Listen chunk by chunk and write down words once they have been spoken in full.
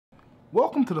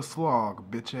Welcome to the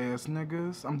Slog, bitch ass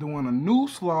niggas. I'm doing a new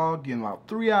slog in about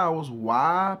 3 hours.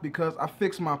 Why? Because I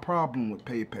fixed my problem with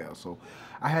PayPal. So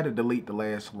I had to delete the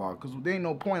last slog. Because there ain't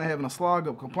no point of having a slog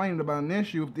up complaining about an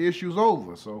issue if the issue's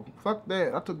over. So fuck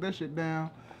that. I took that shit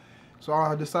down. So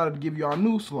I decided to give y'all a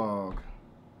new slog.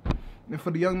 And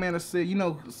for the young man that said, you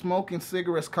know, smoking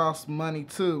cigarettes costs money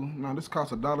too. No, this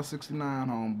costs $1.69,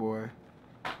 homeboy.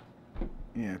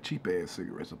 Yeah, cheap ass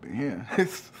cigarettes up in here.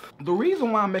 The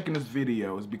reason why I'm making this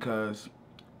video is because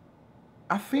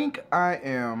I think I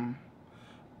am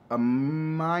a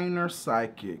minor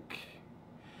psychic.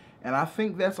 And I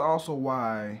think that's also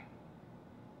why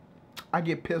I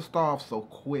get pissed off so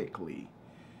quickly.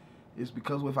 It's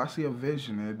because if I see a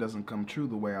vision and it doesn't come true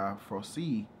the way I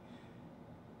foresee,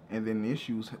 and then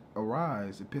issues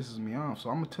arise, it pisses me off. So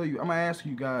I'm gonna ask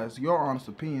you guys your honest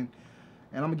opinion.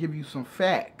 And I'm going to give you some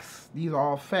facts. These are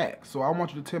all facts. So I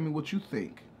want you to tell me what you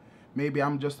think. Maybe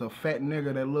I'm just a fat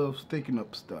nigga that loves thinking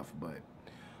up stuff. But,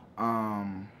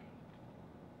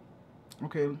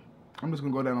 okay, I'm just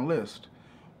going to go down the list.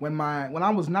 When I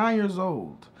was 9 years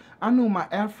old, I knew my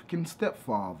African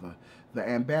stepfather, the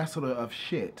ambassador of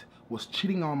shit, was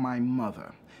cheating on my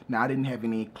mother. Now, I didn't have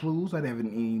any clues. I didn't have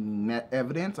any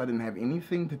evidence. I didn't have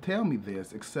anything to tell me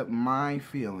this except my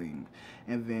feeling.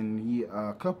 And then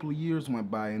a couple of years went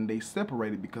by and they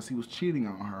separated because he was cheating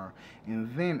on her.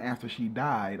 And then after she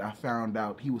died, I found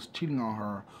out he was cheating on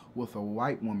her with a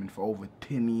white woman for over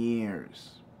 10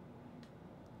 years.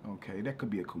 Okay, that could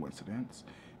be a coincidence.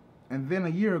 And then a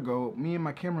year ago, me and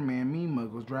my cameraman,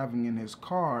 Meemug, was driving in his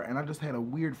car, and I just had a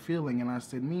weird feeling, and I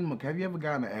said, Meemug, have you ever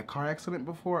gotten a car accident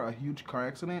before, a huge car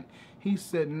accident? He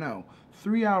said no.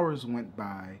 3 hours went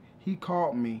by. He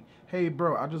called me, hey,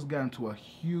 bro, I just got into a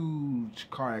huge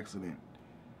car accident.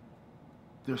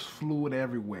 There's fluid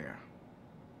everywhere.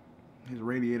 His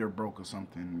radiator broke or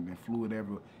something, and then fluid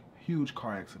everywhere. Huge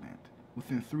car accident.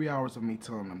 Within 3 hours of me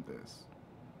telling him this.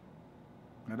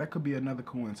 Now that could be another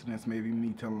coincidence. Maybe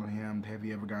me telling him, have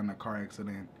you ever gotten a car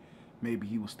accident? Maybe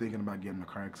he was thinking about getting a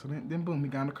car accident. Then boom, he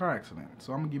got in a car accident.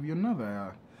 So I'm gonna give you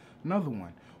another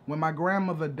one. When my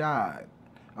grandmother died,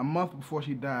 a month before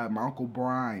she died, my Uncle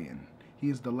Brian, he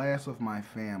is the last of my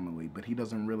family, but he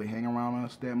doesn't really hang around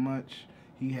us that much.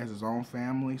 He has his own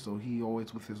family, so he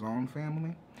always with his own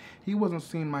family. He wasn't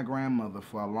seeing my grandmother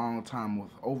for a long time,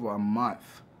 with over a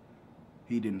month.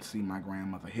 He didn't see my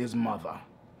grandmother, his mother.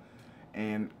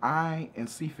 And I and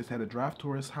Cephas had to drive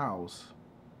to his house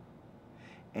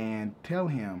and tell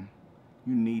him,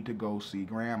 you need to go see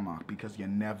Grandma because you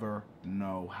never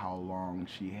know how long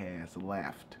she has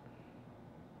left.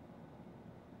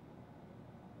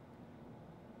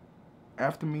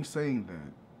 After me saying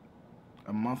that,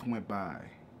 a month went by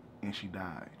and she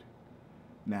died.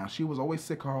 Now, she was always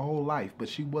sick her whole life, but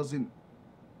she wasn't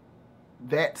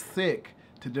that sick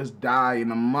to just die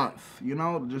in a month, you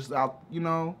know, just out, you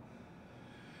know.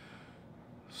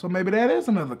 So maybe that is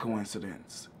another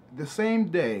coincidence. The same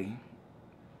day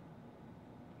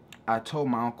I told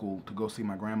my uncle to go see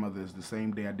my grandmother is the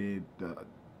same day I did the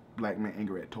Black Man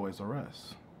Anger at Toys R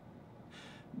Us.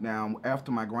 Now,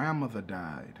 after my grandmother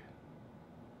died,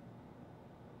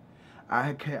 I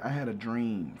had a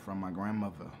dream from my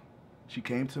grandmother. She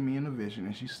came to me in a vision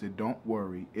and she said, don't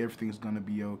worry, everything's going to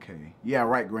be okay. Yeah,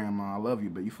 right, Grandma, I love you,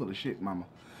 but you full of shit, Mama.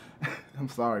 I'm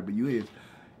sorry, but you is.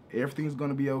 Everything's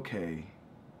going to be okay.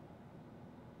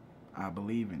 I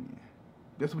believe in you.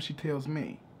 That's what she tells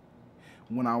me.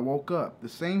 When I woke up, the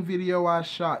same video I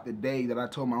shot the day that I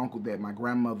told my uncle that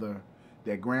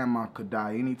grandma could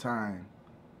die anytime,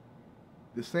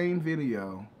 the same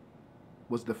video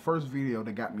was the first video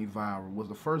that got me viral, was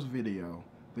the first video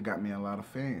that got me a lot of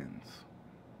fans.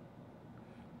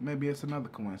 Maybe it's another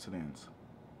coincidence.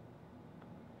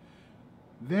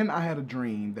 Then I had a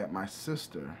dream that my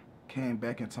sister came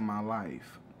back into my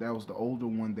life. That was the older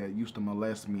one that used to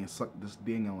molest me and suck this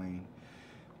ding-a-ling.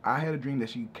 I had a dream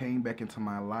that she came back into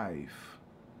my life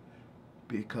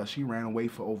because she ran away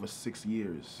for over 6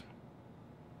 years.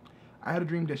 I had a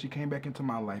dream that she came back into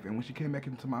my life, and when she came back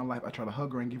into my life, I tried to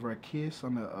hug her and give her a kiss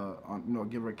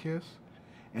give her a kiss,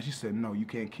 and she said, "No, you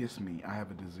can't kiss me. I have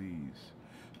a disease."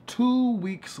 2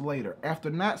 weeks later,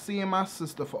 after not seeing my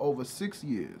sister for over 6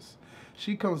 years,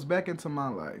 she comes back into my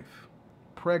life,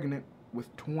 pregnant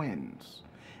with twins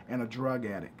and a drug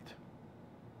addict.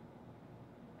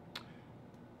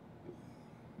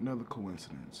 Another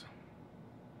coincidence,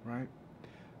 right?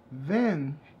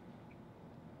 Then,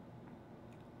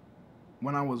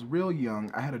 when I was real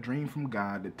young, I had a dream from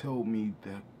God that told me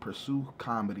to pursue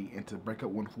comedy and to break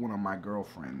up with one of my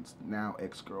girlfriends, now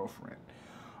ex-girlfriend.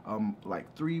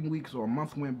 Like 3 weeks or a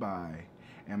month went by,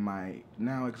 And my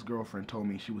now ex-girlfriend told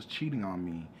me she was cheating on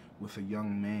me with a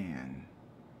young man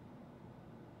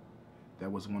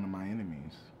that was one of my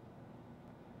enemies.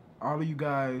 All of you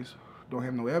guys don't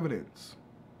have no evidence.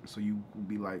 So you would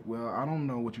be like, well, I don't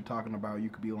know what you're talking about. You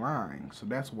could be lying. So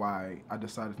that's why I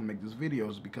decided to make this video,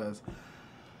 is because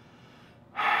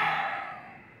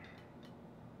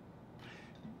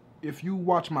if you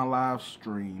watch my live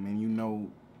stream and you know,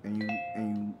 and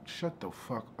you shut the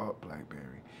fuck up,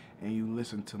 Blackberry, and you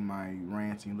listen to my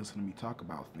rants and you listen to me talk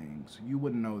about things, you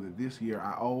would know that this year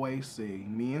I always say,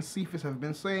 me and Cephas have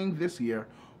been saying this year,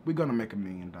 we're gonna make $1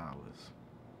 million.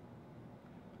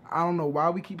 I don't know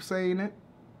why we keep saying it,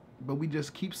 but we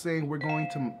just keep saying we're going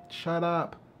to, shut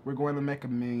up, we're going to make $1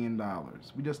 million.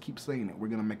 We just keep saying it, we're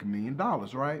gonna make $1 million,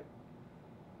 right?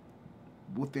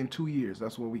 Within 2 years,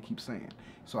 that's what we keep saying.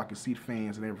 So I can see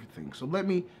fans and everything. So let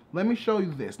me show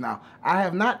you this. Now, I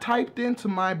have not typed into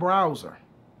my browser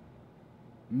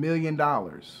 $1 million.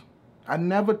 I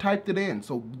never typed it in,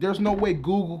 so there's no way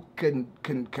Google can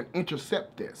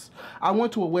intercept this. I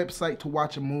went to a website to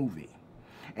watch a movie,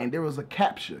 and there was a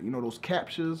captcha. You know those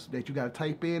captchas that you gotta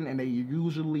type in, and they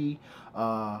usually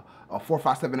 4,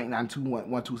 5, 7, 8, 9, 2, 1,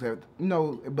 1, 2, 7. You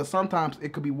know, but sometimes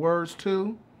it could be words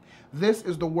too. This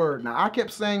is the word. Now I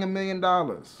kept saying $1 million.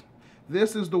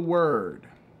 This is the word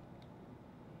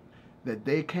that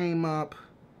they came up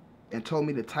and told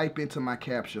me to type into my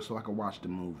captcha so I could watch the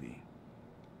movie.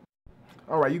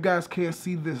 Alright, you guys can't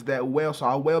see this that well, so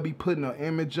I will be putting an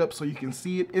image up so you can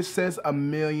see it. It says $1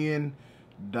 million.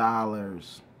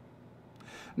 Now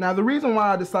the reason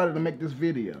why I decided to make this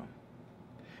video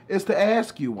is to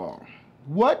ask you all,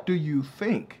 what do you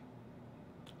think?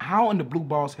 How in the blue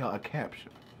balls hell a captcha?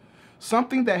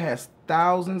 Something that has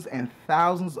thousands and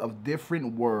thousands of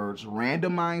different words,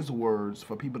 randomized words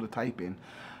for people to type in.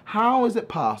 How is it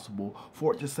possible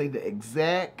for it to say the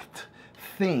exact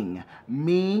thing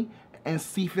me and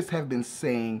Cephas have been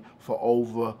saying for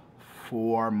over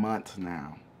 4 months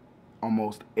now?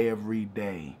 Almost every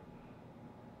day.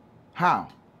 How?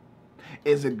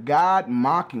 Is it God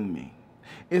mocking me?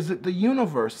 Is it the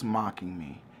universe mocking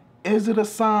me? Is it a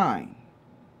sign?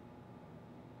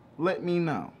 Let me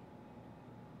know.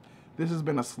 This has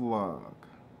been a slug.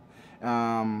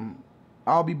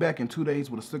 I'll be back in 2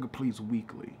 days with a Sugar Please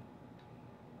Weekly.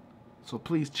 So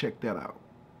please check that out.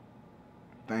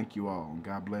 Thank you all, and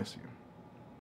God bless you.